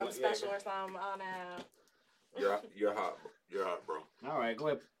something special or something. Oh no. You're hot. You're hot, bro. All right, go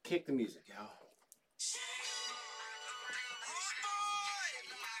ahead, kick the music, y'all.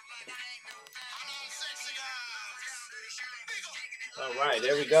 All right,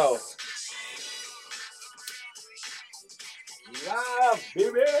 there we go. Live,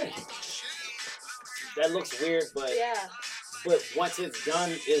 baby. That looks weird, but Yeah. but once it's done,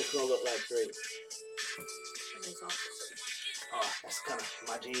 it's gonna look like straight. Oh, that's kind of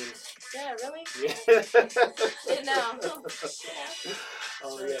my jeans. Yeah, really? Yeah. Didn't know. Yeah.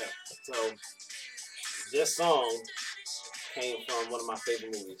 Oh yeah. So this song came from one of my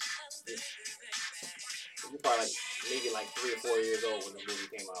favorite movies. You're probably maybe 3 or 4 years old when the movie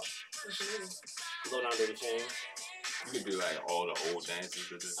came out. Low Down Dirty Chain. You could do like all the old dances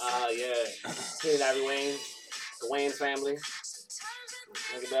with this. Yeah. King and Ivory Wayne, the Wayans family.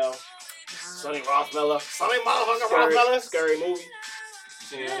 Ring a bell. Sonny Rothmiller. Sonny motherfucking Rothmiller. Scary movie. You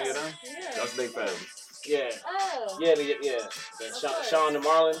seen any of them? Yeah. That's big family. Yeah. Oh. Yeah. Sean and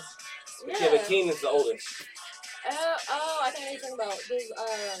Marlon. Yeah. The Keenan's the oldest. Oh, I think you're talking about those,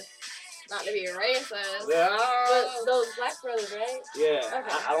 not to be racist, Yeah. but those black brothers, right? Yeah.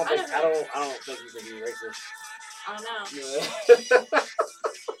 Okay. I don't think you can be racist. I don't know. Yeah.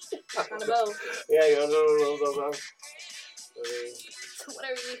 Kind of both. Yeah, no.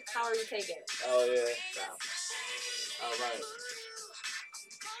 However you take it. Oh yeah. So. All right.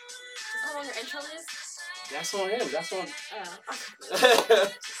 How long your intro is? That's on him. That's on.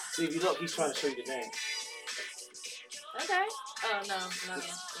 Oh. See, if you look, he's trying to show you the dance. Okay. Oh no. No?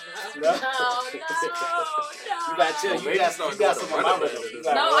 No. You got chill. You got some of my rhythm.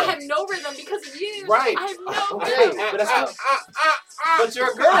 No, I have no rhythm because of you. Right. I have no Okay, rhythm. but that's not. But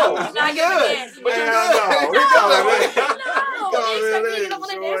you're a girl. I'm not good. But you're good. We No, got they expect me to it, get on a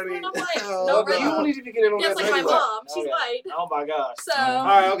dance shorty. floor and I'm like, No, no but you rhythm. don't need to be getting on Just that like my anyway. mom. She's Okay. white. Oh my gosh. So. All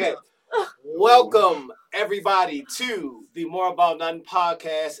right, okay. Welcome, everybody, to the More About Nothing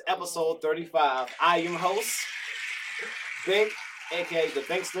podcast, episode 35. I am host, Bink, a.k.a. The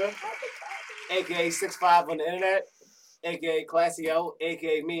Binkster, a.k.a. 6'5" on the internet, a.k.a. Classy O,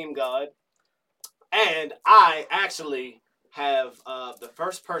 a.k.a. Meme God. And I actually have the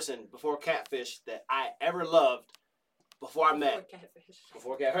first person before Catfish that I ever loved before I met.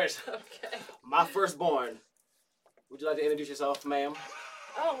 Before Catfish. Okay. My firstborn. Would you like to introduce yourself, ma'am?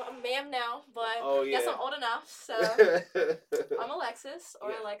 Oh, I'm ma'am now, but Oh, I guess yeah. I'm old enough, so I'm Alexis or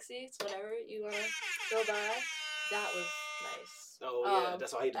Yeah. Alexi. It's whatever you want to go by. That was nice. Oh yeah,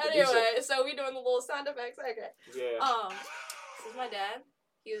 that's why I hate to Anyway, so we doing the little sound effects. Okay. Yeah. This is my dad.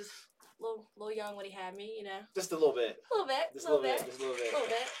 He was a little young when he had me, you know. Just a little bit. A little bit. Just a little bit. Just a little bit. A little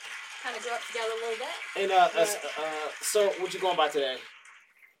bit. Kind of grew up together a little bit. And so what you going by today?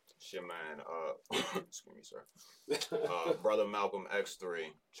 Shit, man. Excuse me, sir. Brother Malcolm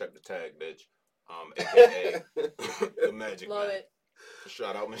X3. Check the tag, bitch. AKA the Magic Love Man. it.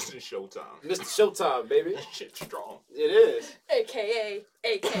 Shout out Mr. Showtime. Mr. Showtime, baby. That shit's strong. It is. AKA.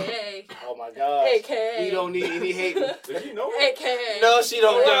 Oh my God. AKA. You don't need any hating. Did you know? AKA. No, she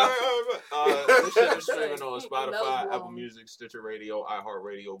don't know. This shit is streaming on Spotify, Meltdown. Apple Music, Stitcher Radio,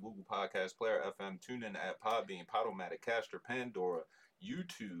 iHeartRadio, Google Podcast Player FM, TuneIn at Podbean, Podomatic, Caster, Pandora,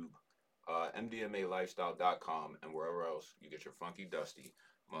 YouTube, MDMALifestyle.com, and wherever else you get your funky, dusty,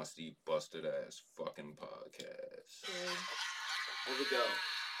 musty, busted ass fucking podcast. Here we go.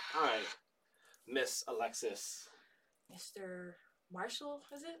 All right, Miss Alexis. Mr. Marshall,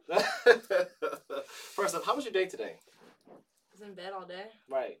 is it? First up, how was your day today? I was in bed all day.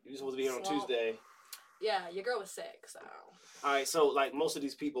 Right, you supposed to be here on Swamp. Tuesday. Yeah, your girl was sick, so. All right, so like most of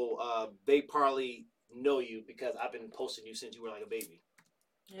these people, they probably know you because I've been posting you since you were like a baby.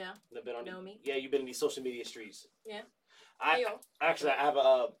 Yeah. You've been on Know me? Yeah, you've been in these social media streets. Yeah. I have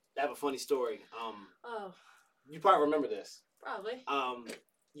a funny story. Oh, You probably remember this. probably.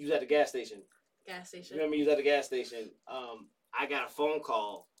 You was at the gas station. Gas station. Remember you was at the gas station. I got a phone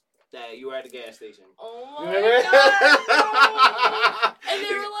call that you were at the gas station. Oh You my remember? God. And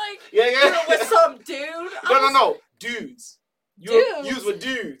they were like, Yeah. you were with some dude. No. Dudes. You was with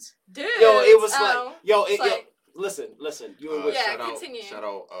dudes. Dude. Yo, it was It's like, listen. You were with Yeah, shout continue. Shout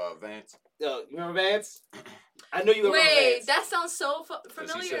out Vance. you remember Vance? I know you remember wait, Vance. that sounds so She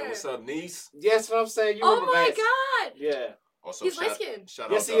familiar. said, "What's up, niece?" Yeah, that's what I'm saying. You Oh remember my Vance. God. Yeah. Also, He's light skinned.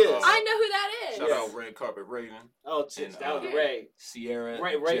 Shout Yes, out he to, is. I know who that is. Shout Yes. out Red Carpet Raven, Oh, shit, And, that was yeah. Ray. Sierra,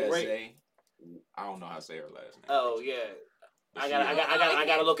 Ray. Jesse. I don't know how to say her last name. Oh yeah. But I she-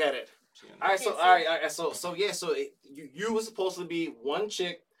 gotta look at it. she in All right, there. so you was supposed to be one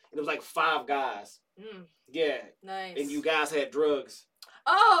chick, and it was like 5 guys. Mm, Yeah, nice. and you guys had drugs.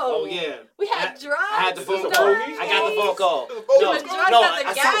 Oh. Oh yeah. We had drugs. I had the Is phone this a call. police I got the phone call. This is a You police was call? drugged No, at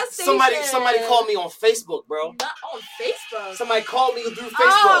the gas somebody station. called me on Facebook, bro. Not on Facebook. Somebody called me through Facebook.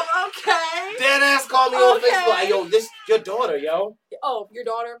 Oh, okay. Dead ass called me on Okay. Facebook. Hey, yo, this your daughter, yo. Oh, your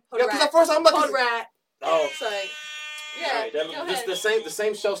daughter. Yeah, because at first I'm like, Hood rat. oh, So, yeah. right, that, go this ahead. the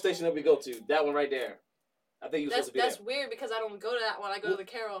same show station that we go to. That one right there. I think you were That's supposed to be that's weird because I don't go to that one. I go to the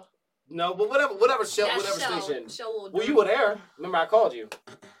Carol. there. No, but whatever show, That's whatever Shell. station. Shell will Well, do. you were there. Remember, I called you.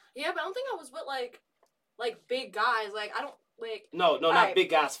 Yeah, but I don't think I was with like big guys. Like I don't like No, not Alright. big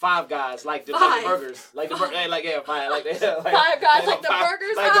guys. 5 guys, like the Five. burgers, like the burgers, like yeah, 5, like that. Like, 5 guys like the five-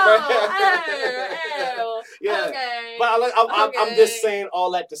 burgers. like the Oh, ew. Yeah. Okay. But I'm Okay. just saying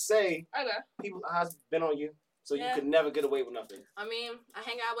all that to say, Okay. people's eyes been on you, so you Yeah. could never get away with nothing. I mean, I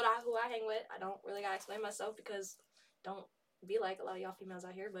hang out with who I hang with. I don't really gotta explain myself because don't be like a lot of y'all females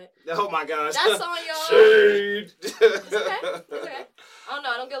out here. But Oh my gosh. that's on y'all. Shade. It's okay. It's okay. I don't know.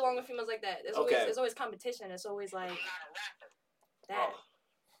 I don't get along with females like that. Okay. There's always competition. It's always like that. Oh,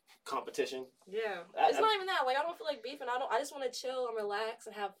 competition. Yeah. I- It's not even that. Like I don't feel like beefing. I just want to chill and relax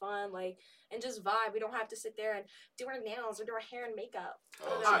and have fun. Like and just vibe. We don't have to sit there and do our nails or do our hair and makeup.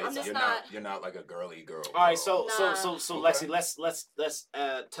 Oh, Alright, I'm just you're not. You're not like a girly girl. All right, bro. so Okay. Lexi, let's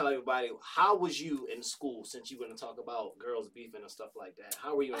tell everybody, how was you in school, since you're going to talk about girls beefing and stuff like that?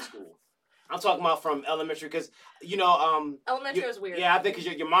 How were you in school? I'm talking about from elementary, because Elementary was weird. Yeah, I think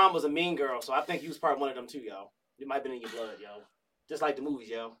because your mom was a mean girl, so I think you was probably one of them too, yo. It might have been in your blood, yo. Just like the movies,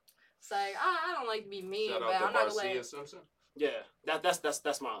 yo. It's like I don't like to be mean, Shout but out I'm to not gonna Marcia like. Simpson. Yeah, that's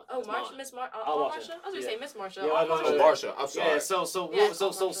my. Oh, that's Marsha, mine. Miss Marsha. Oh, Oh, Marsha. Marsha. I was gonna Yeah. say Miss Marsha. Yeah, I know Marsha. Oh, Marsha. I'm sorry. Yeah, so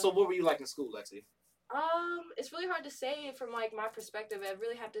Yeah, what were you like in school, Lexi? It's really hard to say from like my perspective. I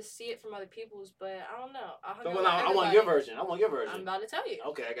really have to see it from other people's, but I don't know. I hung out with I want your everybody. version. I want your version. I'm about to tell you.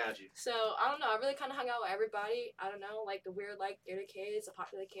 Okay, I got you. So I don't know. I really kind of hung out with everybody. I don't know, like the weird, like theater kids, the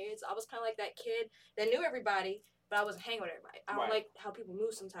popular kids. I was kind of like that kid that knew everybody, but I wasn't hanging with everybody. I don't Right. like how people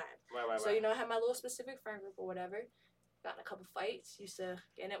move sometimes. Right. So you know, I had my little specific friend group or whatever. Got in a couple fights. Used to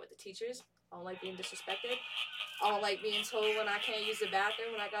get in it with the teachers. I don't like being disrespected. I don't like being told when I can't use the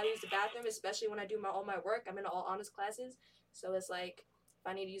bathroom, when I gotta use the bathroom, especially when I do all my work. I'm in all honest classes, so it's like if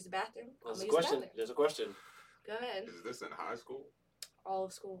I need to use the bathroom, I'm There's gonna a use the question. bathroom. There's a question. Go ahead. Is this in high school? All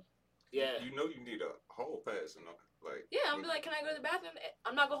of school. Yeah. You know you need a hall pass, like. Yeah, I'm be like, can I go to the bathroom?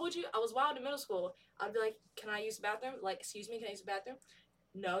 I'm not gonna hold you. I was wild in middle school. I'd be like, can I use the bathroom? Like, excuse me, can I use the bathroom?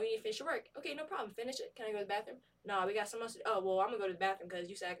 No, you need to finish your work. Okay, no problem. Finish it. Can I go to the bathroom? No, we got someone else to do. Oh, well, I'm gonna go to the bathroom because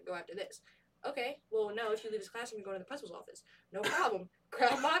you said I could go after this. Okay, well, no, if you leave this classroom, you're going to the principal's office. No problem.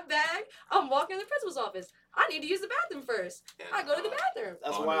 Grab my bag. I'm walking to the principal's office. I need to use the bathroom first. I go to the bathroom.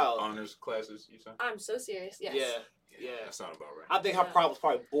 That's honors, wild. Honors classes, you say? I'm so serious. Yes. Yeah. That sounds about right. I think her Yeah. problem was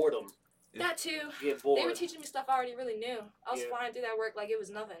probably boredom. That too. Get bored. They were teaching me stuff I already really knew. I was Yeah. flying through that work like it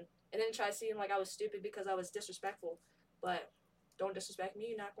was nothing. And then try to seem like I was stupid because I was disrespectful. But don't disrespect me,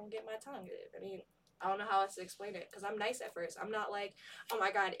 you're not going to get my tongue. I mean, I don't know how else to explain it because I'm nice at first. I'm not like, oh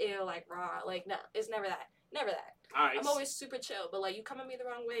my God, ew, like raw. Like, no, it's never that. Never that. All right. I'm always super chill, but like, you come at me the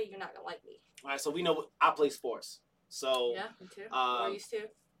wrong way, you're not going to like me. All right. So we know I play sports. So Yeah, me too. Um, Or used to.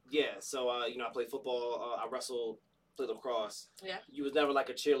 yeah. So I play football. I wrestled. Played lacrosse. Yeah. You was never like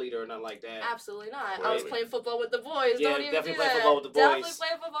a cheerleader or nothing like that. Absolutely not. Wait, I was wait. playing football with the boys. Yeah, Don't even definitely do play that. football with the Definitely boys. play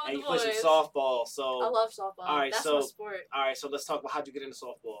football And with you the played boys. some softball. So I love softball. All right, That's so- my sport. all right. So let's talk about how'd you get into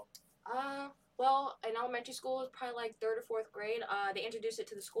softball. Well, in elementary school, it was probably like 3rd or 4th grade. They introduced it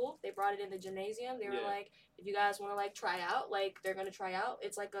to the school. They brought it in the gymnasium. They were Yeah. like, if you guys want to like try out, like they're gonna try out.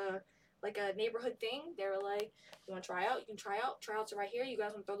 It's like a neighborhood thing. They were like, you want to try out? You can try out. Tryouts are right here. You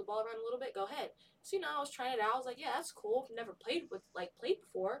guys want to throw the ball around a little bit? Go ahead. So I was trying it out. I was like, yeah, that's cool. Never played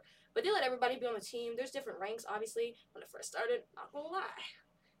before, but they let everybody be on the team. There's different ranks, obviously. When I first started, not gonna lie,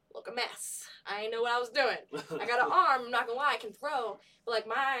 look a mess. I didn't know what I was doing. I got an arm. I'm not gonna lie, I can throw, but like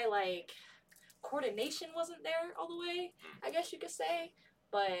my coordination wasn't there all the way, I guess you could say.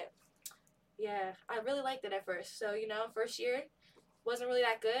 But yeah, I really liked it at first. So first year wasn't really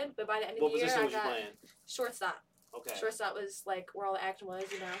that good, but by the end of What the year, position I was you got playing? shortstop. Okay. Shortstop was like where all the action was.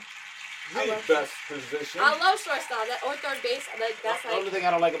 The love best position. I love shortstop. That or third base. Like that's The like. only thing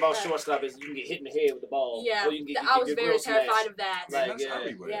I don't like about Yeah. shortstop is you can get hit in the head with the ball. Yeah, Or you can get, I was get very real terrified smashed. of that. Like, That's yeah.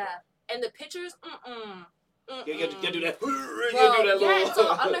 everywhere. Yeah, and the pitchers, You do that. Bro, You do that yeah, little. it's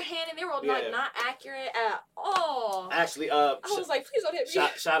all underhanded. They were Yeah. like not accurate at all. Actually, I was like, please don't hit me.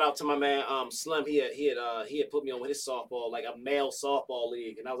 shout out to my man Slim. He had put me on with his softball, like a male softball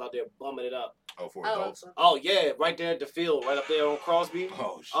league, and I was out there bumming it up. Oh, for Oh, adults. Oh yeah, right there at the field, right up there on Crosby.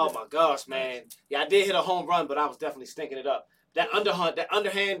 Oh, shit. Oh my gosh, man. Yeah, I did hit a home run, but I was definitely stinking it up. That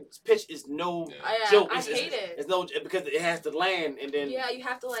underhand pitch is no Yeah. joke. I It's hate it. It's no because it has to land and then Yeah, you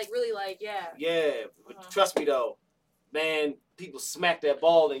have to like really like yeah. Uh-huh. Trust me though, man. People smack that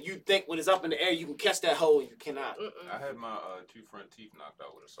ball and you think when it's up in the air you can catch that hole and you cannot. I had my 2 front teeth knocked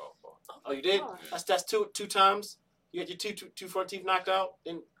out with a softball. Oh, you did? gosh. That's two times. You had your two front teeth knocked out.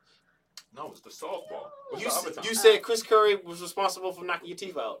 And No, it's the softball. What's the other time? you said Chris Curry was responsible for knocking your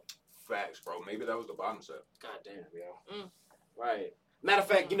teeth out. Facts, bro. Maybe that was the bottom set. God damn, yo. Mm. Right. Matter of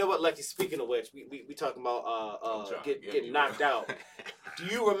fact, you know what, Lexi? Speaking of which, we talking about getting knocked out. Do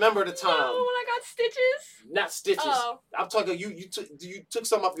you remember the time? No, when I got stitches. Not stitches. Oh. I'm talking. You took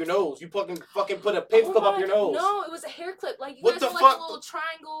some up your nose. You fucking put a paper clip up your nose. No, it was a hair clip. Like you What guys the have, like fuck? a little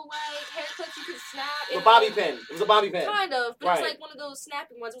triangle like hair clips you could snap. A and, bobby like, pin. It was a bobby pin. Kind of, but Right. it was like one of those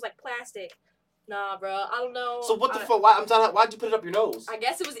snapping ones. It was like plastic. Nah, bro. I don't know. So what the fuck? Why'd you put it up your nose? I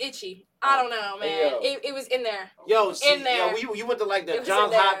guess it was itchy. I don't know, man. Hey, yo. It was in there. Yo, there. you went to like It the was Johns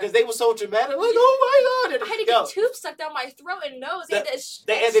in there. Hopkins. They were so dramatic. Like, oh my god! I had to Yo, get tubes stuck down my throat and nose.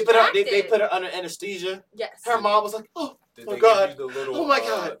 They put her under anesthesia. Yes. Her mom was like, oh. Did Oh, they God. give you the little? Oh, my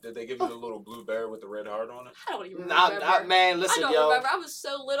God. Did they give you the little blue bear with the red heart on it? I don't even remember. Man, listen, I don't yo. remember. I was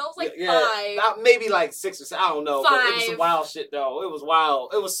so little. I was like Yeah, 5. maybe like 6 or 7. I don't know. But it was some 5. wild shit though. It was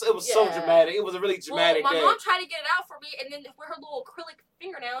wild. It was so Yeah. dramatic. It was a really dramatic well, my day. mom tried to get it out for me, and then with her little acrylic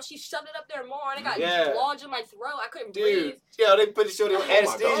fingernail, she shoved it up there more, and it got Yeah. lodged in my throat. I couldn't breathe. Dude, yo, they pretty sure they were Oh my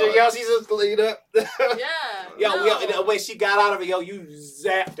anesthesia. God. Yo, she just cleaned up. Yeah. Yo, no. and the way she got out of it, yo, you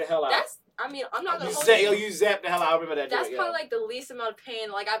zapped the hell out. That's. I mean, I'm not gonna hold You zapped the hell out. I remember that. That's joint, probably yo. like the least amount of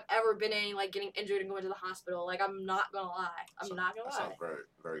pain like I've ever been in, like getting injured and going to the hospital. Like I'm not gonna lie. I'm not gonna That lie. sounds very,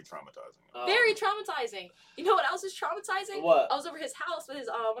 very traumatizing. Very traumatizing. You know what else is traumatizing? What? I was over his house with his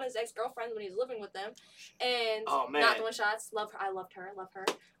one of his ex-girlfriends when he was living with them, and Oh, man. not doing shots. Love her. I loved her. Love her.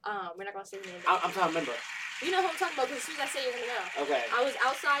 We're not gonna say the name. I'm trying to remember. You know who I'm talking about because as soon as I say it, you're gonna know. Okay. I was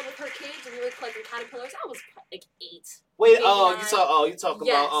outside with her kids and we were collecting caterpillars. I was like 8. Wait. Maybe Oh, 9. you talking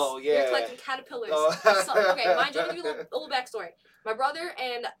Yes. about? Oh, We were yeah. collecting caterpillars. Oh. So, okay, mind you, I'll give you a little backstory. My brother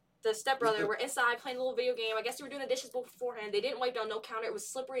and the stepbrother were inside playing a little video game. I guess they were doing the dishes beforehand. They didn't wipe down no counter. It was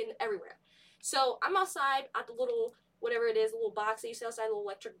slippery and everywhere. So I'm outside at the little, whatever it is, the little box. They used to outside, the little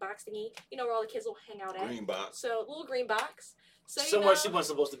electric box thingy. You know where all the kids will hang out at. Green box. So little green box. So, Somewhere she wasn't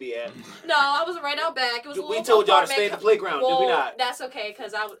supposed to be at. No, I was right out back. It was a We little told y'all to apartment stay at the playground, well, did we not? That's okay,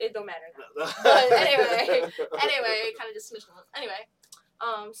 because it don't matter now. But anyway, kind of just smished them. Anyway,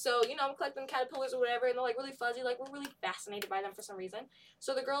 so, I'm collecting caterpillars or whatever, and they're, like, really fuzzy. Like, we're really fascinated by them for some reason.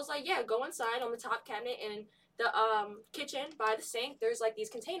 So the girl's like, yeah, go inside on the top cabinet in the kitchen by the sink. There's, like, these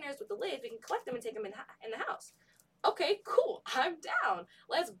containers with the lids. We can collect them and take them in the house. Okay, cool. I'm down.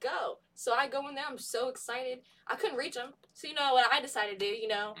 Let's go. So I go in there. I'm so excited. I couldn't reach them. So you know what I decided to do,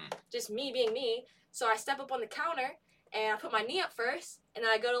 just me being me. So I step up on the counter, and I put my knee up first, and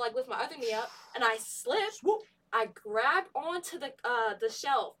then I go to, like, lift my other knee up, and I slip. I grab onto the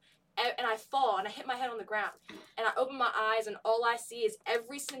shelf, and I fall, and I hit my head on the ground. And I open my eyes, and all I see is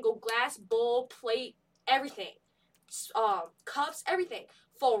every single glass, bowl, plate, everything, cups, everything,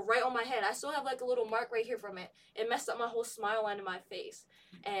 fall right on my head. I still have, like, a little mark right here from it. It messed up my whole smile line in my face.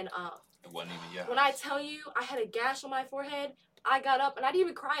 And It wasn't even yet. when I tell you I had a gash on my forehead, I got up, and I didn't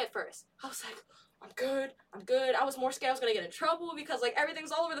even cry at first. I was like, I'm good. I was more scared I was going to get in trouble because, like,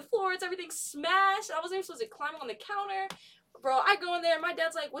 everything's all over the floor. Everything's smashed. I wasn't even supposed to climb on the counter. Bro, I go in there, and my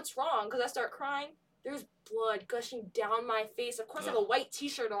dad's like, what's wrong? Because I start crying. There's blood gushing down my face. Of course, I have a white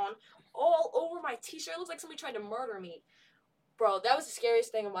t-shirt on. All over my t-shirt. It looks like somebody tried to murder me. Bro, that was the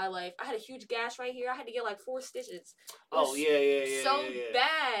scariest thing in my life. I had a huge gash right here. I had to get, like, 4 stitches. Oh, yeah. So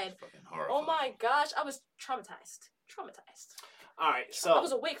bad. Fucking horrifying. Oh, my gosh. I was traumatized. All right, so I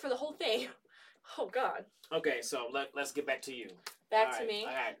was awake for the whole thing. Oh, God. okay, so let's get back to you. Back All to right, me,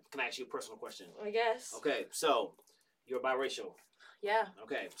 All right, can I ask you a personal question? I guess. Okay, so you're biracial. Yeah.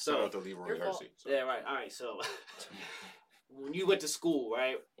 Okay, Shout so out to Leroy Your fault. Hersey. yeah, right. All right, so when you went to school,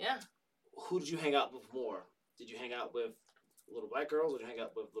 right? Yeah. Who did you hang out with more? Did you hang out with little black girls, or did you hang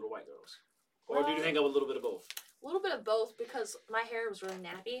out with little white girls, or did you hang out with a little bit of both? A little bit of both because my hair was really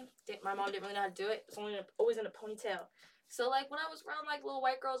nappy. My mom didn't really know how to do it. It was always in a ponytail. So, like, when I was around, like, little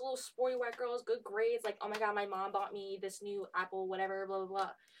white girls, little sporty white girls, good grades, like, oh, my God, my mom bought me this new Apple, whatever, blah, blah, blah.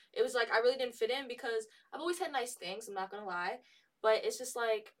 It was, like, I really didn't fit in because I've always had nice things, I'm not going to lie. But it's just,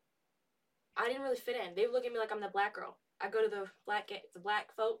 like, I didn't really fit in. They would look at me like I'm the black girl. I go to the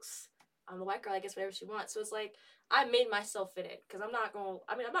black folks. I'm the white girl, I guess, whatever she wants. So, it's, like, I made myself fit in because I'm not going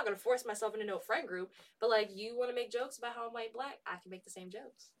to force myself into no friend group. But, like, you want to make jokes about how I'm white, black, I can make the same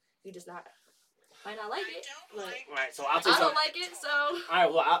jokes. You just not. Might not like it, but Right. So I'll I tell you don't something. like it, so All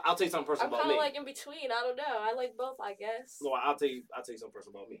right. Well, I'll tell you something personal I'm about kind me. of like in between. I don't know. I like both, I guess. No, I'll tell you something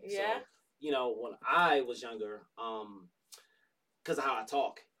personal about me. Yeah. So, when I was younger, because of how I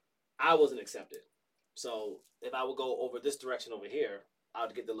talk, I wasn't accepted. So if I would go over this direction over here, I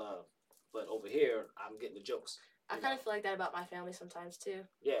would get the love. But over here, I'm getting the jokes. I kind of feel like that about my family sometimes too.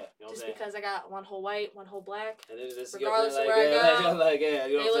 Yeah, you know what I'm Just saying? because I got one whole white, one whole black. And then just Regardless of like, where I yeah, go, like, yeah,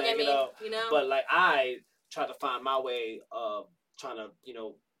 you know They what look I'm at saying? me, you know. But like I try to find my way of trying to,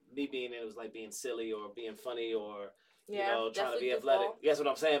 me being it was like being silly or being funny or trying to be athletic. That's what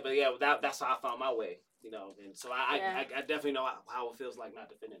I'm saying. But yeah, that's how I found my way. And so I definitely know how it feels like not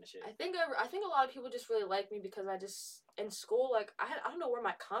to fit in the shit. I think a lot of people just really like me because I just in school like I don't know where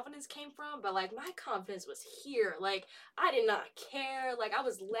my confidence came from, but like my confidence was here. Like I did not care. Like I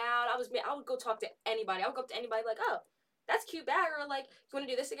was loud. I would go talk to anybody. I would go up to anybody like, oh, that's a cute bag, or like you want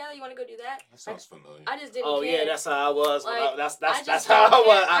to do this together? You want to go do that? That sounds familiar. I just didn't. Oh care. yeah, that's how I was. Like, that's how I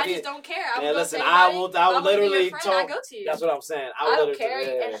was. I just don't care. I would listen, go to anybody, I would literally friend, talk. I go to you. That's what I'm saying. I don't care.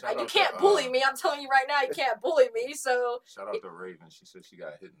 Yeah. And you can't bully me. I'm telling you right now, you can't bully me. So shout out to Raven. She said she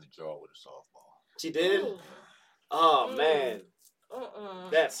got hit in the jaw with a softball. She did. Ooh. Oh man,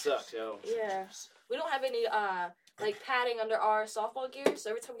 that sucks, yo. Yeah, we don't have any like padding under our softball gear. So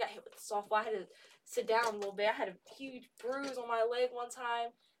every time we got hit with the softball, I had to sit down a little bit. I had a huge bruise on my leg one time.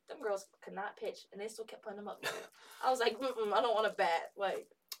 Them girls could not pitch, and they still kept putting them up. I was like, I don't want to bat. Like,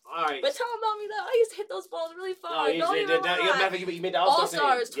 all right. But tell them about me though. I used to hit those balls really far. Oh, you made the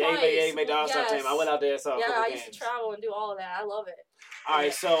All-Stars twice. Yeah, you made the All-Star team. I went out there and saw a couple I games. used to travel and do all of that. I love it. All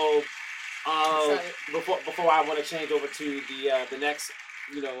right, so before I want to change over to the next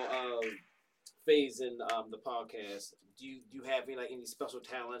phase in the podcast, do you have any special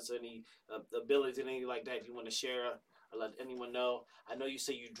talents or any abilities or anything like that you want to share or let anyone know? I know you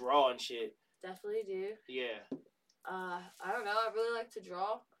say you draw and shit. Definitely do. Yeah. I don't know. I really like to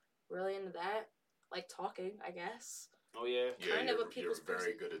draw. Really into that. Like talking, I guess. Oh yeah. Kind of a people's you're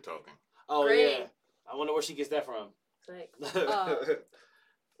very good at talking. Oh Great. yeah. I wonder where she gets that from. It's like,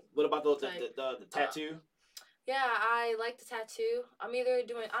 what about the tattoo? Yeah, I like the tattoo. I'm either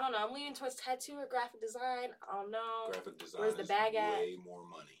doing, I don't know, I'm leaning towards tattoo or graphic design. I don't know. Graphic design Where's the bag at? way more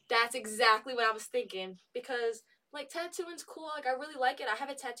money. That's exactly what I was thinking. Because, like, tattooing's cool. Like, I really like it. I have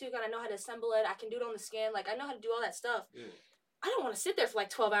a tattoo gun. I know how to assemble it. I can do it on the skin. Like, I know how to do all that stuff. Yeah. I don't want to sit there for, like,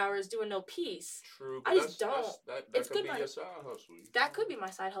 12 hours doing no piece. True. I just don't. That It's could good be money. your side hustle. That could be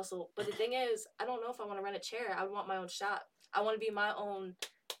my side hustle. But the thing is, I don't know if I want to rent a chair. I want my own shop. I want to be my own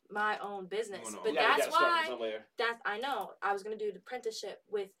business. But that's why I know I was gonna do an apprenticeship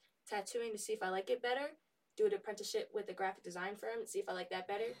with tattooing to see if I like it better. Do an apprenticeship with a graphic design firm and see if I like that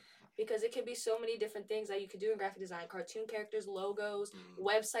better. Because it could be so many different things that you could do in graphic design: cartoon characters, logos,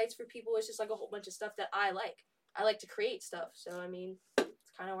 websites for people. It's just like a whole bunch of stuff that I like. I like to create stuff. So I mean,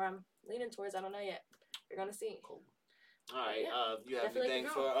 it's kind of where I'm leaning towards. I don't know yet. You're gonna see. Cool. All right. Yeah. You have Definitely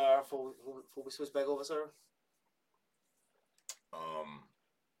anything for we switch back over, sir?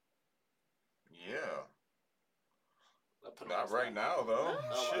 Yeah. Not right now though.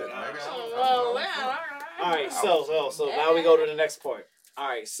 Shit, nigga. Oh, wow. All right, so now we go to the next part. All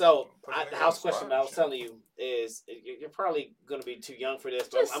right, so the house question that I was telling you is you're probably gonna be too young for this,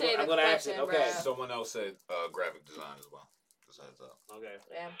 but I'm gonna ask it. Okay. Someone else said graphic design as well. Just heads up. Okay.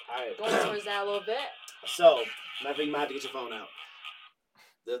 Yeah. All right. Going towards that a little bit. So, I think you might have to get your phone out.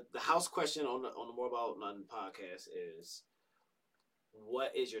 The house question on the More About Nothing podcast is,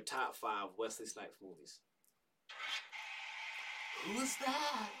 what is your top 5 Wesley Snipes movies? Who's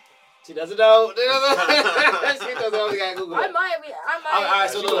that? She doesn't know. She doesn't know. We gotta Google it. I might. All right,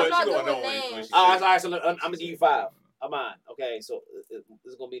 so look. I'm not good with names. All right, so I'm gonna give you 5 of mine. Okay, so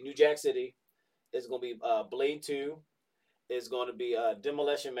it's gonna be New Jack City. It's gonna be Blade 2. It's gonna be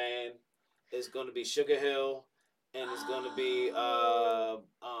Demolition Man. It's gonna be Sugar Hill, and it's gonna be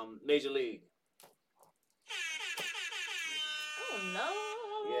Major League. Oh no.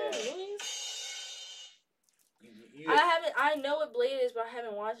 Yeah. I know what Blade is, but I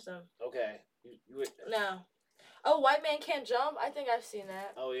haven't watched them. Okay. No. Oh, White Man Can't Jump? I think I've seen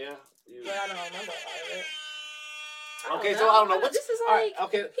that. Oh, yeah? But I don't remember a lot of it. Okay, so I don't know. This is like,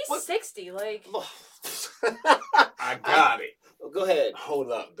 okay. He's 60, like. I got it. Go ahead.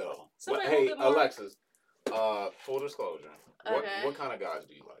 Hold up, though. Hey, Alexis, full disclosure. Okay. What kind of guys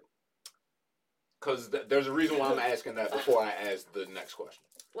do you like? Because there's a reason why I'm asking that before I ask the next question.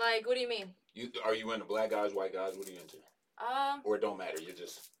 Like, what do you mean? Are you into black guys, white guys? What are you into? Or it don't matter. You're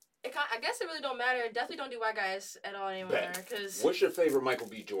just. I guess it really don't matter. Definitely don't do white guys at all anymore. Cause what's your favorite Michael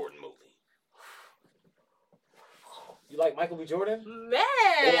B. Jordan movie? You like Michael B. Jordan? Man.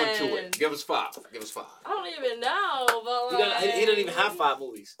 On to it. Give us 5. Give us 5. I don't even know, but like, He doesn't even have 5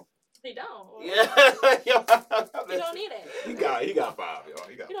 movies. He don't. Yeah. You don't need it. He got 5, y'all.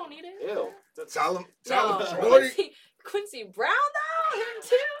 He got. You don't need it. Ew. Tell him. No. Quincy Brown though, him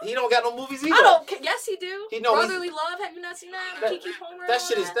too. He don't got no movies either. I don't. Yes, he do. He know Brotherly Love. Have you not seen that? Kiki Palmer. That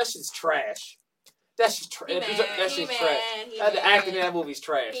shit's trash. That shit's trash. That shit's trash. The acting in that movie's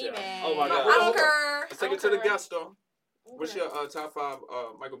trash. Oh my god. I don't care. Let's take it to the guest though. What's your top 5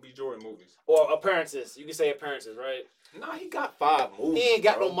 Michael B. Jordan movies? Or appearances. You can say appearances, right? Nah, he got 5 movies. He ain't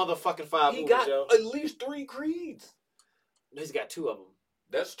got no motherfucking 5 movies, yo. At least 3 Creeds. He's got 2 of them.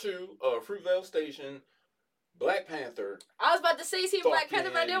 That's 2. Fruitvale Station, Black Panther. I was about to say see Black Panther,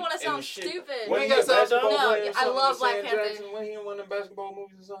 but I didn't want to sound stupid. When he got basketball No, I love Black Panther. Jackson, when he in one of the basketball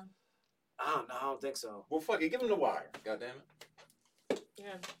movies or something? I don't know. I don't think so. Well, fuck it. Give him The Wire. Goddamn it.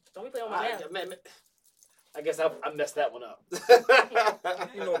 Yeah, don't be playing with my man. I guess I messed that one up.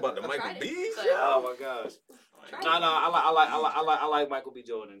 You know about the Michael B? Oh my gosh. No, I like Michael B.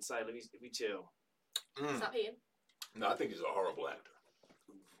 Jordan. Sorry, let me chill. Stop hating. No, I think he's a horrible actor.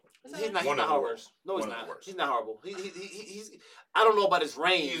 He's not horrible. No, he's not. He's not horrible. He's. I don't know about his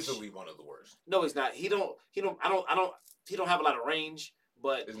range. Easily one of the worst. No, he's not. He don't have a lot of range,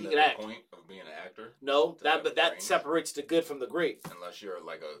 but Isn't he that can act. the point of being an actor? No, that range? separates the good from the great. Unless you're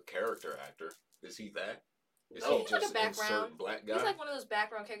like a character actor. Is he that? Is No. he He's like a just background. insert black guy? He's like one of those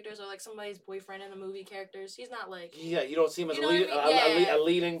background characters or like somebody's boyfriend in the movie characters. He's not like. Yeah, you don't see him as You know what I mean? a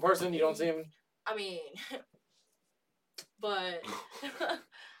leading person. You don't see him. I mean, but.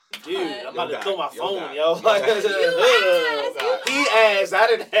 Dude, I'm about to throw my phone, yo. yo. He asked. I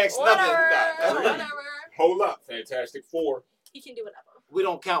didn't ask nothing. Whatever. Hold up. Fantastic Four. He can do whatever. We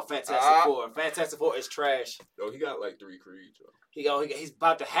don't count Fantastic Four. Fantastic Four is trash. Yo, he got like 3 Creeds. He's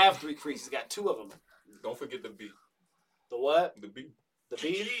about to have 3 Creeds. He's got 2 of them. Don't forget the B. The what? The B. The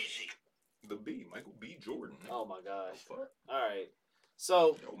B? The B. Michael B. Jordan. Oh my gosh. All right.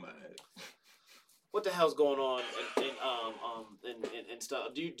 So, Yo, man. what the hell's going on and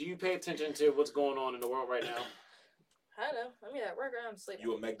stuff? Do you pay attention to what's going on in the world right now? I don't know. I mean, at work, I'm sleeping.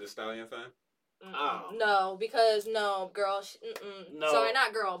 You a Meg Thee Stallion fan? Oh. No, because girl. No. Sorry,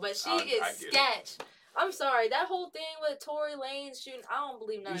 not girl, but she I is get sketch. I'm sorry. That whole thing with Tory Lanez shooting, I don't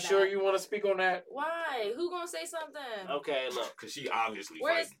believe none You of that. sure you want to speak on that? Why? Who gonna say something? Okay, look. Because she obviously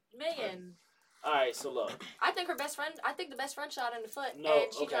Where's fighting. Megan? All right, so look. I think the best friend shot in the foot, No,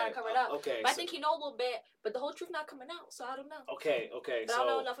 and she trying to cover it up. Okay. But I think he know a little bit, but the whole truth not coming out, so I don't know. Okay. But I don't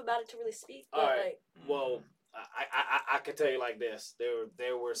know enough about it to really speak. But All right. like, Well, I could tell you like this.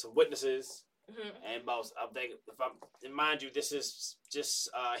 There were some witnesses, and most I think and mind you, this is just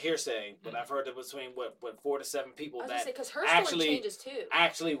hearsay, but I've heard that between what 4 to 7 people I was that gonna say because her actually story changes too.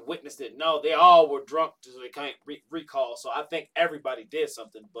 actually witnessed it. No, they all were drunk, so they can't recall. So I think everybody did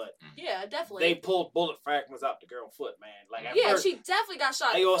something, but Yeah, definitely. they pulled bullet fragments out the girl's foot, man. Like at Yeah, first, she definitely got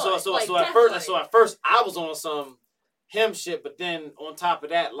shot. Hey, in the so foot. Like, at first I was on some him shit, but then on top of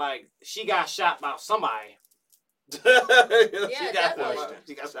that, like she got shot by somebody. She got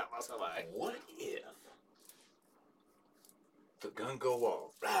shot by somebody. What if the gun go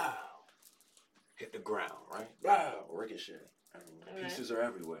off? Wow. Hit the ground, right? Wow. Ricochet. Pieces are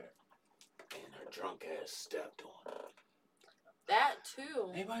everywhere. And her drunk ass stepped on it. That too.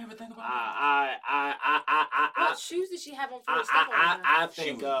 Anybody ever think about that? What shoes did she have on for her step on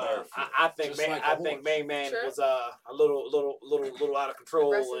her? I think Main Man was a little out of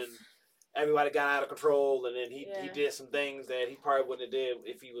control, Aggressive. and everybody got out of control, and then he did some things that he probably wouldn't have did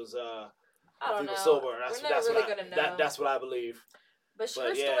if he was sober. That's what I believe. But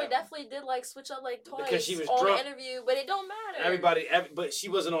her story definitely did like switch up like twice Because she was on drunk. the interview, but it don't matter. But she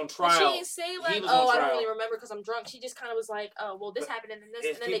wasn't on trial. But she ain't say like, He was oh, on I don't trial. really remember because I'm drunk. She just kind of was like, oh, well, this happened and then this,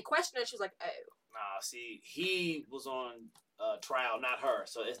 and then they questioned her. She was like, oh. Nah, see, he was on trial, not her.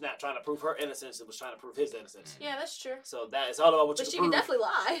 So it's not trying to prove her innocence. It was trying to prove his innocence. Yeah, that's true. So that it's all about what you But can she prove. can definitely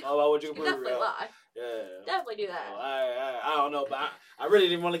lie. All about what you She can can prove. definitely lie. Yeah. Definitely do that. Well, I don't know, but I really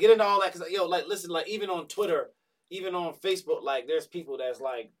didn't want to get into all that because listen, like even on Twitter, even on Facebook, like there's people that's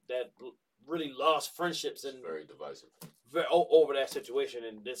like that really lost friendships and Very divisive. over that situation,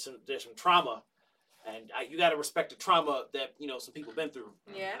 and there's some trauma, and you got to respect the trauma that some people been through.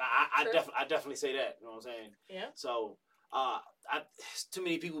 Yeah. And I definitely say that. You know what I'm saying? Yeah. So too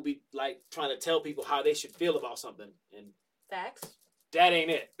many people be like trying to tell people how they should feel about something, and Facts. that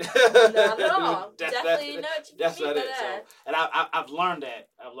ain't it. Not at all. Definitely know what you That's mean not by it. So, that. and I've learned that.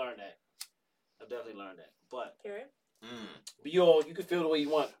 I've definitely learned that. But Karen? you can feel the way you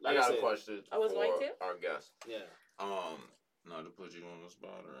want. Like I got said. a question I was for going to. our guest. Yeah. Not to put you on the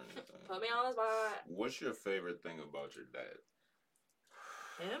spot or anything. Put me on the spot. What's your favorite thing about your dad?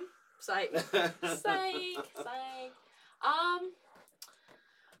 Him? Psych. Psych. I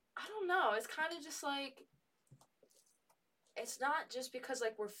don't know. It's kind of just like, it's not just because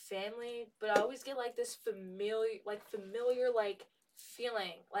like we're family, but I always get like this familiar like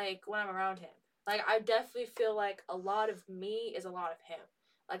feeling like when I'm around him. Like I definitely feel like a lot of me is a lot of him.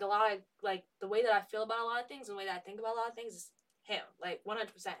 Like a lot of like the way that I feel about a lot of things and the way that I think about a lot of things is him. Like 100%.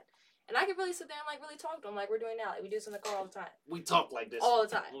 And I could really sit there and like really talk to him like we're doing now. Like we do this in the car all the time. We talk like this all the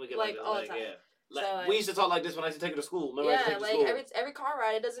time. When we get like this. all the time. Yeah. Like, So, we used to talk like this when I used to take her to school. Remember, I used to take her to school? every car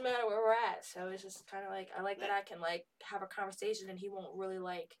ride, it doesn't matter where we're at. So it's just kind of like I like that I can like have a conversation and he won't really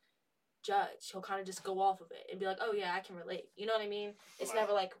like judge. He'll kind of just go off of it and be like, "Oh yeah, I can relate." You know what I mean? It's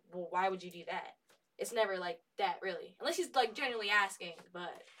never like, "Well, why would you do that?" It's never like that really, unless he's like genuinely asking.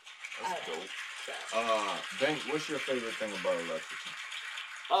 But that's dope. So. Ben, what's your favorite thing about Lexi?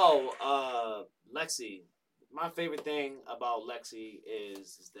 Oh, Lexi. My favorite thing about Lexi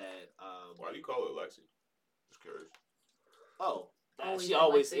is that why do you call her Lexi? Just curious. Oh, she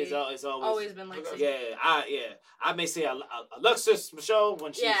always Lexi. It's always been Lexi. Yeah. I may say Alexis Michelle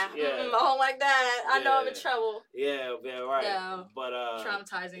when she's I don't like that. I know I'm in trouble. Yeah, right. No, but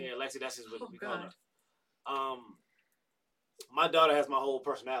traumatizing. Yeah, Lexi. That's just what we call her. My daughter has my whole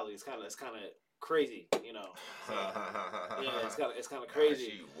personality. It's kind of crazy, you know. So, yeah, it's kind of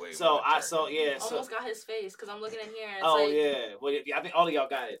crazy. Almost got his face because I'm looking in here. And it's well, I think all of y'all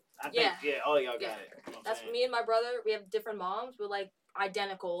got it. All of y'all got it. You know that's me and my brother. We have different moms. We're like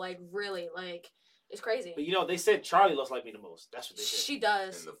identical, like really, like it's crazy. But you know, they said Charlie looks like me the most. That's what they said. She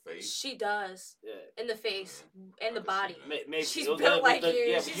does. In the face. She does. Yeah. In the face, and the body. Maybe she's built like you.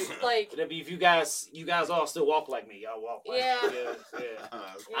 Yeah, she's like. If you guys all still walk like me. Y'all walk like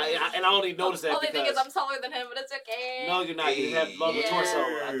I only noticed that. Only thing is I'm taller than him, but it's okay. No, you're not. You have longer torso.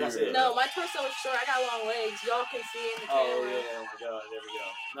 That's it. No, my torso is short. I got long legs. Y'all can see in the camera. Oh yeah, oh my God, there we go.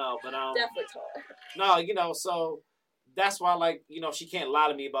 No, but definitely taller. No, you know, so that's why, like, you know, she can't lie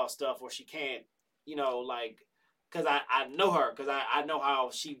to me about stuff, or she can't, you know, like, because I know her, because I know how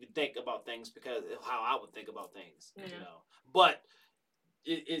she would think about things, because how I would think about things, you know. But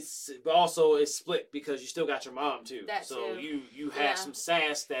it's split because you still got your mom too. So you have some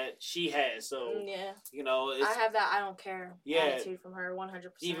sass that she has. So you know, I have that I don't care attitude from her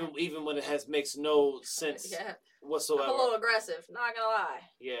 100%. Even when it makes no sense whatsoever. I'm a little aggressive, not gonna lie.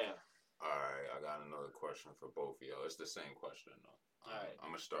 Yeah. All right, I got another question for both of y'all. It's the same question though. All right. I'm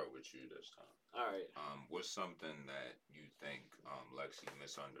gonna start with you this time. All right. What's something that you think Lexi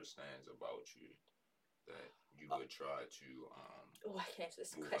misunderstands about you that you would try to I can't answer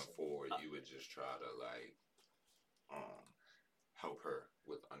this moving question. forward, you would just try to like help her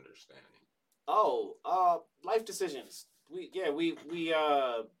with understanding? Life decisions. We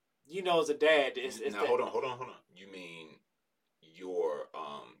you know, as a dad, now hold on. You mean your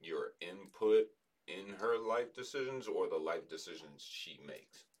input in her life decisions, or the life decisions she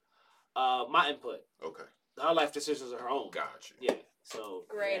makes? My input. Okay. Her life decisions are her own. Gotcha. Yeah. So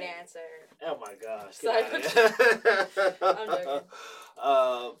great answer. Oh my gosh. Sorry. I'm joking.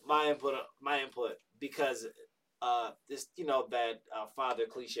 My input, because this, you know, that father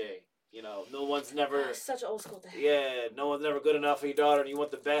cliche. You know, no one's never such an old school dad. Yeah, no one's never good enough for your daughter, and you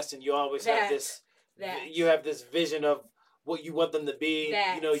want the best, and you always have this. You have this vision of what you want them to be.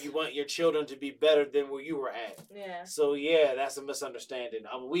 You know, you want your children to be better than where you were at. Yeah. So that's a misunderstanding.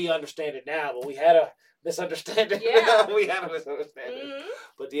 We understand it now, but we had a misunderstanding. Yeah. We had a misunderstanding. Mm-hmm.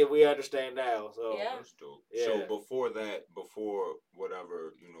 But we understand now. So that's dope. Yeah. So before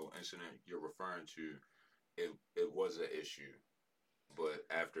whatever, you know, incident you're referring to, it was an issue. But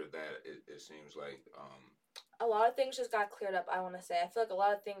after that, it seems like a lot of things just got cleared up. I want to say, I feel like a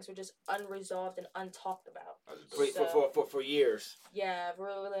lot of things were just unresolved and untalked about for years. Yeah, for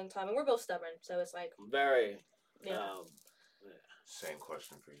a really long time, and we're both stubborn, so it's like very. Same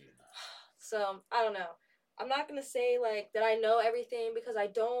question for you. So I don't know. I'm not gonna say like that I know everything, because I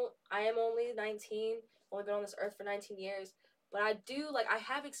don't. I am only 19. Only been on this earth for 19 years. But I do, like, I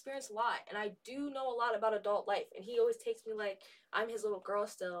have experienced a lot, and I do know a lot about adult life, and he always takes me, like, I'm his little girl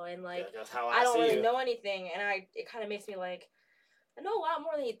still, and, like, that's how I don't really know anything, and it kind of makes me, like, I know a lot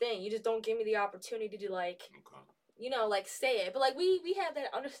more than you think. You just don't give me the opportunity to, like, you know, like, say it. But, like, we have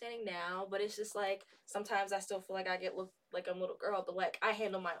that understanding now, but it's just, like, sometimes I still feel like I get looked like I'm a little girl, but, like, I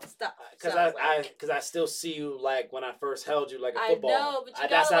handle my own stuff. Because I still see you, like, when I first held you, like, a football. I know, but you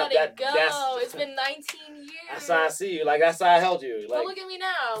gotta let it go. It's been 19 years. That's how I see you. Like, that's how I held you. Like, but look at me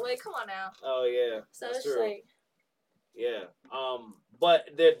now. Like, come on now. Oh, yeah. So that's it's true. Like... Yeah. But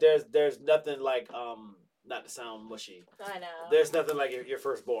there's nothing like, not to sound mushy, I know. there's nothing like your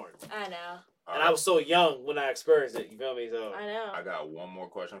firstborn. I know. And I was so young when I experienced it. You feel me? So I know. I got one more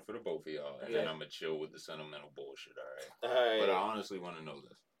question for the both of y'all, and then I'm gonna chill with the sentimental bullshit. All right. But I honestly want to know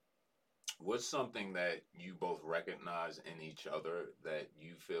this: what's something that you both recognize in each other that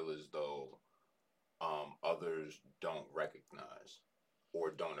you feel as though others don't recognize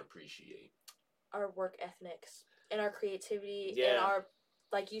or don't appreciate? Our work ethics and our creativity Yeah. and our,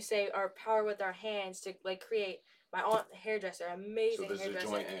 like you say, our power with our hands to like create. My aunt, hairdresser, amazing So this hairdresser.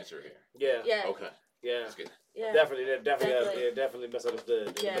 is a joint answer here. Yeah. Yeah. Okay. Yeah. That's good. Yeah. Definitely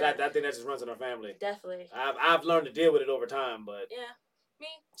misunderstood. Yeah. But I think that just runs in our family. Definitely. I've learned to deal with it over time, but Yeah. Me.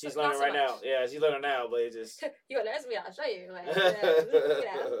 she's so, learning not so right now. much. Yeah, she's learning now, but it just You gonna ask me? I'll show you. Like,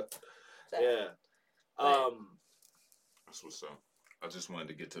 So. yeah. That's what's up. I just wanted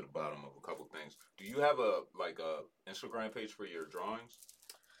to get to the bottom of a couple things. Do you have a Instagram page for your drawings?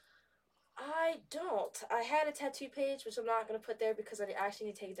 I don't. I had a tattoo page, which I'm not gonna put there because I actually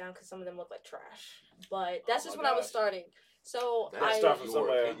need to take it down because some of them look like trash. But that's just when I was starting. So That's start from your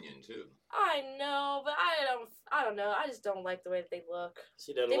somewhere. opinion too. I know, but I don't know. I just don't like the way that they look.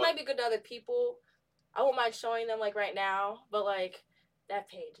 They might be good to other people. I won't mind showing them like right now, but like that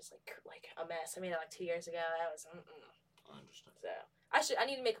page is like a mess. I made it like 2 years ago. That was I understand. So I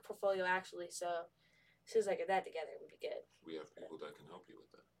need to make a portfolio actually. So as soon as I get that together, it would be good. We have people that can help you with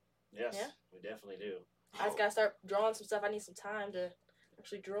that. Yes, Yeah. we definitely do. I just gotta start drawing some stuff. I need some time to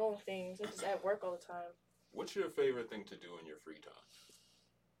actually draw things. I'm just at work all the time. What's your favorite thing to do in your free time?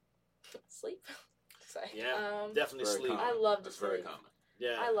 Sleep. Yeah, definitely Very sleep. common. I love to That's sleep. very common.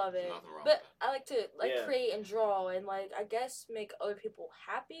 Yeah, I love it. Nothing wrong But with that. I like to create and draw and I guess make other people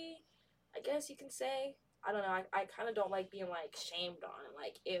happy. I guess you can say. I don't know. I kind of don't like being shamed on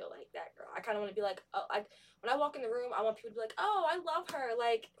and ew, like that girl. I kind of want to be when I walk in the room, I want people to be like, oh, I love her.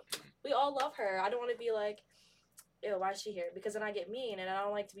 We all love her. I don't want to be like, ew, why is she here? Because then I get mean and I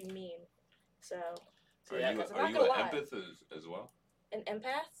don't like to be mean. So. Are yeah, you I'm an not gonna lie. empath as well? An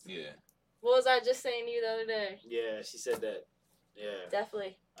empath? Yeah. What was I just saying to you the other day? Yeah, she said that. Yeah.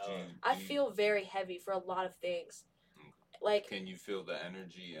 Definitely. I feel very heavy for a lot of things. Can you feel the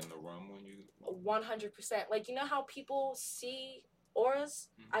energy in the room when you? 100%. You know how people see auras?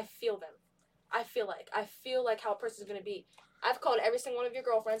 Mm-hmm. I feel them. I feel like how a person's gonna be. I've called every single one of your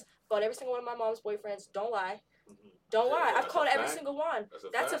girlfriends. Called every single one of my mom's boyfriends. Don't lie. Mm-hmm. Don't lie. I've That's called a every fact. single one.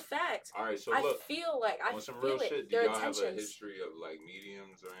 That's a fact. All right, so I look. feel I on some feel real it. shit, do Their y'all have a intentions. history of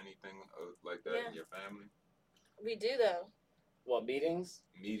mediums or anything like that in your family? We do though. What, meetings?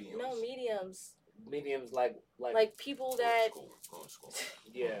 Mediums. No mediums. Mediums like people Go that. to school.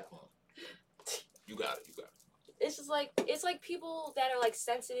 Yeah. You got it. It's just it's people that are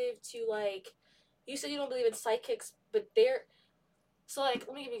sensitive to you said you don't believe in psychics, but they're so let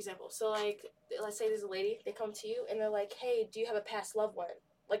me give you an example. So let's say there's a lady, they come to you and they're like, hey, do you have a past loved one,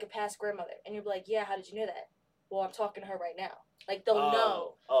 a past grandmother? And you're like, yeah, how did you know that? Well, I'm talking to her right now. They'll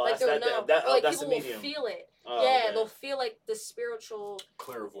know. They'll know. That's people a medium. will feel it. Oh, yeah, okay. they'll feel the spiritual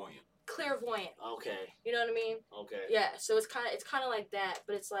Clairvoyant. Okay. You know what I mean? Okay. Yeah, so it's kind of like that,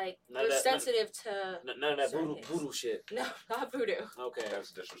 but it's None they're of that- sensitive to None of that certain things. voodoo shit. No, not voodoo. Okay.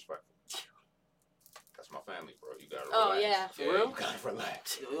 That's disrespectful. That's my family, bro. You gotta relax. Oh, yeah. For real? You gotta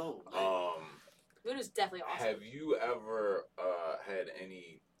relax. Yo. Voodoo's definitely awesome. Have you ever had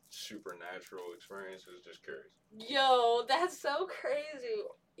any supernatural experiences? Just curious. Yo, that's so crazy.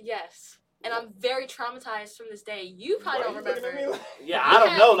 Yes. And I'm very traumatized from this day. You probably don't remember. Yeah, I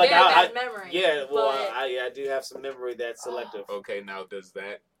don't know. Very I bad memory. yeah. Well, but- I do have some memory that's selective. Okay, now does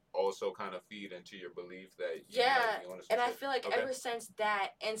that also kind of feed into your belief that you Yeah, might be onto some and I shit? feel like Okay. ever since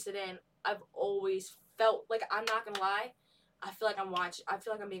that incident, I've always felt I'm not gonna lie, I feel like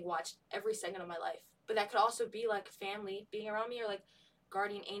I'm being watched every second of my life. But that could also be family being around me or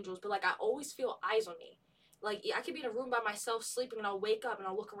guardian angels. But I always feel eyes on me. I could be in a room by myself sleeping and I'll wake up and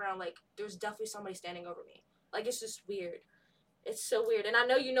I'll look around there's definitely somebody standing over me. It's just weird. It's so weird. And I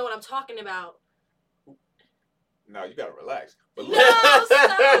know you know what I'm talking about. No, you gotta relax. But No,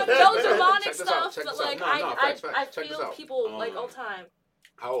 stop. No Check demonic this out, stuff. check But this out. No, facts. I Check this feel out. people all the time.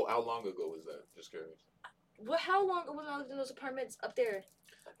 How long ago was that? Just curious. How long ago when I lived in those apartments up there?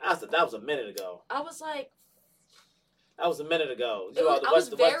 That was a minute ago. I was That was a minute ago. I was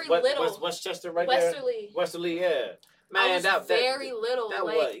very little. Westchester right Westerly. there. Westerly, yeah. Man, I was very little. That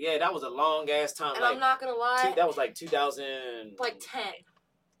that was a long ass time. And I'm not gonna lie. That was 2000. 10.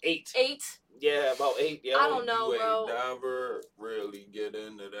 8. 8. Yeah, about 8. Yeah. I don't know, you bro. ain't never really get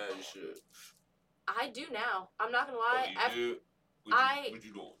into that shit. I do now. I'm not gonna lie. Oh, you do? What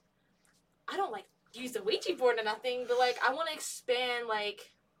you doing? I don't use the Ouija board or nothing, but I want to expand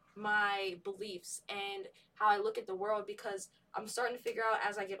my beliefs and how I look at the world, because I'm starting to figure out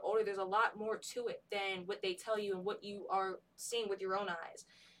as I get older, there's a lot more to it than what they tell you and what you are seeing with your own eyes.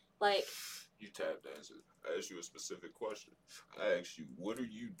 Like, you tap dancing. I asked you a specific question. I asked you, what are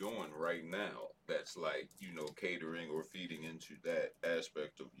you doing right now that's like, catering or feeding into that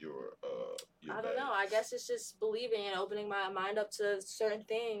aspect of your I don't know. I guess it's just believing and opening my mind up to certain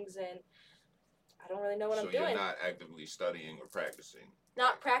things, and I don't really know what I'm doing. So you're not actively studying or practicing?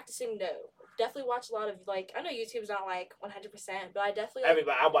 Not practicing, no. Definitely watch a lot of, like, I know YouTube's not, like, 100%, but I definitely...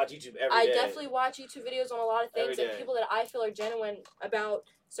 Everybody, I watch YouTube every day. I definitely watch YouTube videos on a lot of things, and people that I feel are genuine about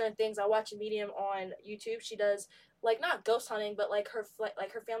certain things. I watch a medium on YouTube. She does, like, not ghost hunting, but, like,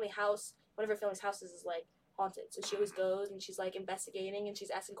 her family house, one of her family's houses is, like, haunted. So she always goes, and she's, like, investigating, and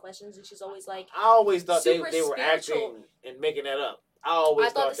she's asking questions, and she's always, like... I always thought they were acting and making that up. I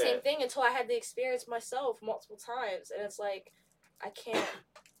thought the same thing until I had the experience myself multiple times, and it's like, I can't...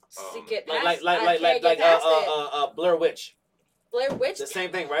 get past Blair Witch. Blair Witch? The same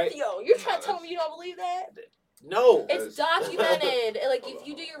thing, right? Yo, you're trying to tell me you don't believe that? No. It's documented. Like, if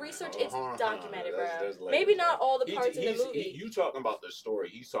you do your research, it's documented, bro. Maybe not all the parts in the movie. You talking about the story.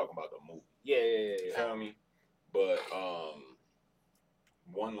 He's talking about the movie. Yeah. You feel me? But,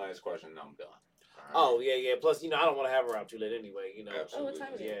 one last question and I'm done. Right. Oh, yeah. Plus, I don't want to have her out too late anyway, Absolutely. Oh, what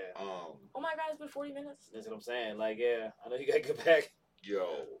time is it? Yeah. Oh my God, it's been 40 minutes. That's what I'm saying. Like, yeah, I know you got to get back. Yo,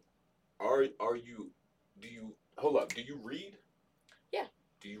 are you, hold up, do you read? Yeah.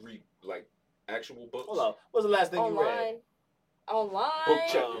 Do you read, like, actual books? Hold up. What's the last thing you read? Online. Book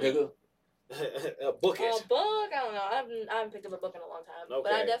check, nigga. A book it. A book? I don't know. I haven't picked up a book in a long time. Okay.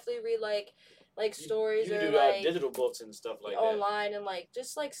 But I definitely read, like stories you or, do, like... digital books and stuff like online and, like,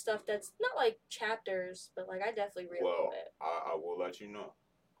 just, like, stuff that's not, like, chapters, but, like, I definitely read a little bit. I will let you know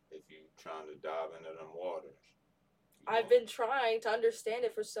if you're trying to dive into them waters. I've been trying to understand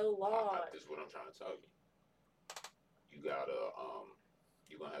it for so long. This is what I'm trying to tell you. You gotta,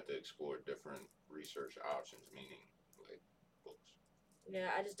 you're gonna have to explore different research options, meaning, like, books. Yeah,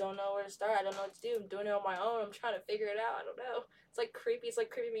 I just don't know where to start. I don't know what to do. I'm doing it on my own. I'm trying to figure it out. I don't know. It's like creepy. It's like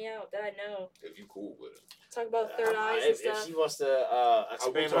creeping me out that I know. If you cool with it. Talk about third eyes and stuff. If she wants to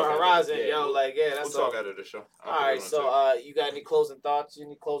expand her horizon, that's we'll all. Talk out of the show. All right, so you got any closing thoughts? You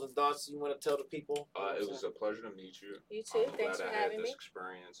want to tell the people? It was a pleasure to meet you. You too. Thanks for having me. I had this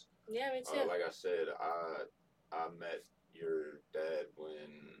experience. Yeah, me too. Like I said, I met your dad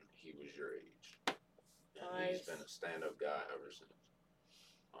when he was your age. And he's been a stand-up guy ever since.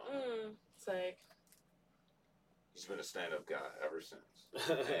 It's like... He's been a stand-up guy ever since.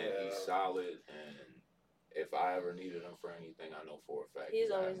 And he's solid, and if I ever needed him for anything, I know for a fact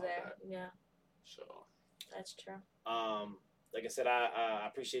he's always there. Yeah. So that's true. Like I said, I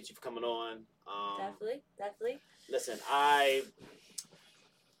appreciate you for coming on. Definitely. Listen,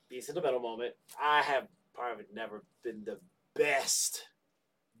 be a sentimental moment. I have probably never been the best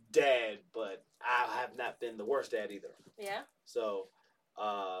dad, but I have not been the worst dad either. Yeah. So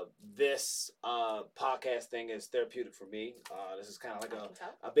this podcast thing is therapeutic for me. This is kind of like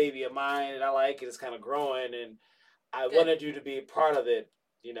a baby of mine, and I like it. It's kind of growing, and I wanted you to be a part of it,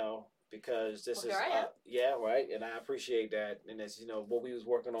 because this is yeah, right. And I appreciate that, and it's what we was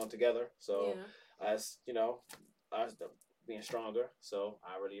working on together. So us being stronger. So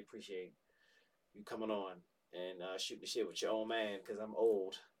I really appreciate you coming on and shooting the shit with your old man, because I'm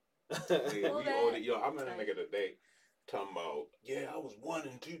old. We old. Yo, I met a nigga today talking about, I was 1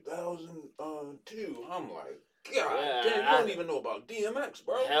 in 2002. I'm like, God damn, you don't even know about DMX,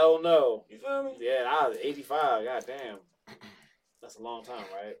 bro. Hell no. You feel me? Yeah, I was 85. God damn. That's a long time,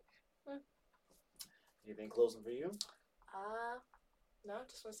 right? Anything closing for you? No,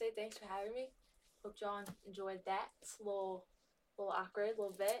 just want to say thanks for having me. Hope y'all enjoyed that. It's a little awkward, a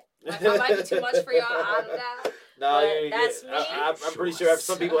little bit. I might be too much for y'all. I don't know. No, that's me. I'm pretty sure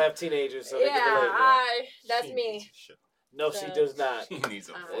some people have teenagers, so they can relate. That's me. No, she does not. She needs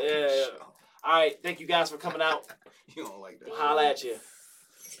a show. All right, thank you guys for coming out. You don't like that. We'll holla at you.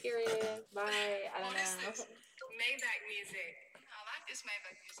 Period. Bye. I don't know. Maybach music. I like this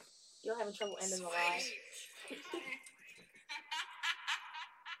Maybach music. You're having trouble ending the lie.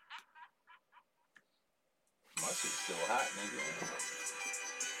 My shit's still hot, nigga.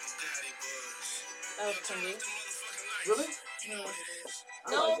 That was crazy. Really? Yeah.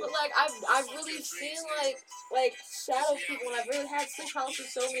 No, but like I've really seen like shadow people, and I've really had sleep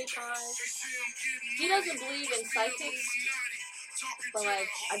paralysis so many times. He doesn't believe in psychics, but like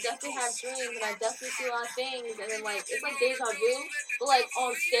I definitely have dreams, and I definitely see a lot of things, and then like it's like deja vu, but like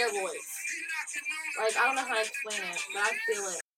on steroids. Like I don't know how to explain it, but I feel it.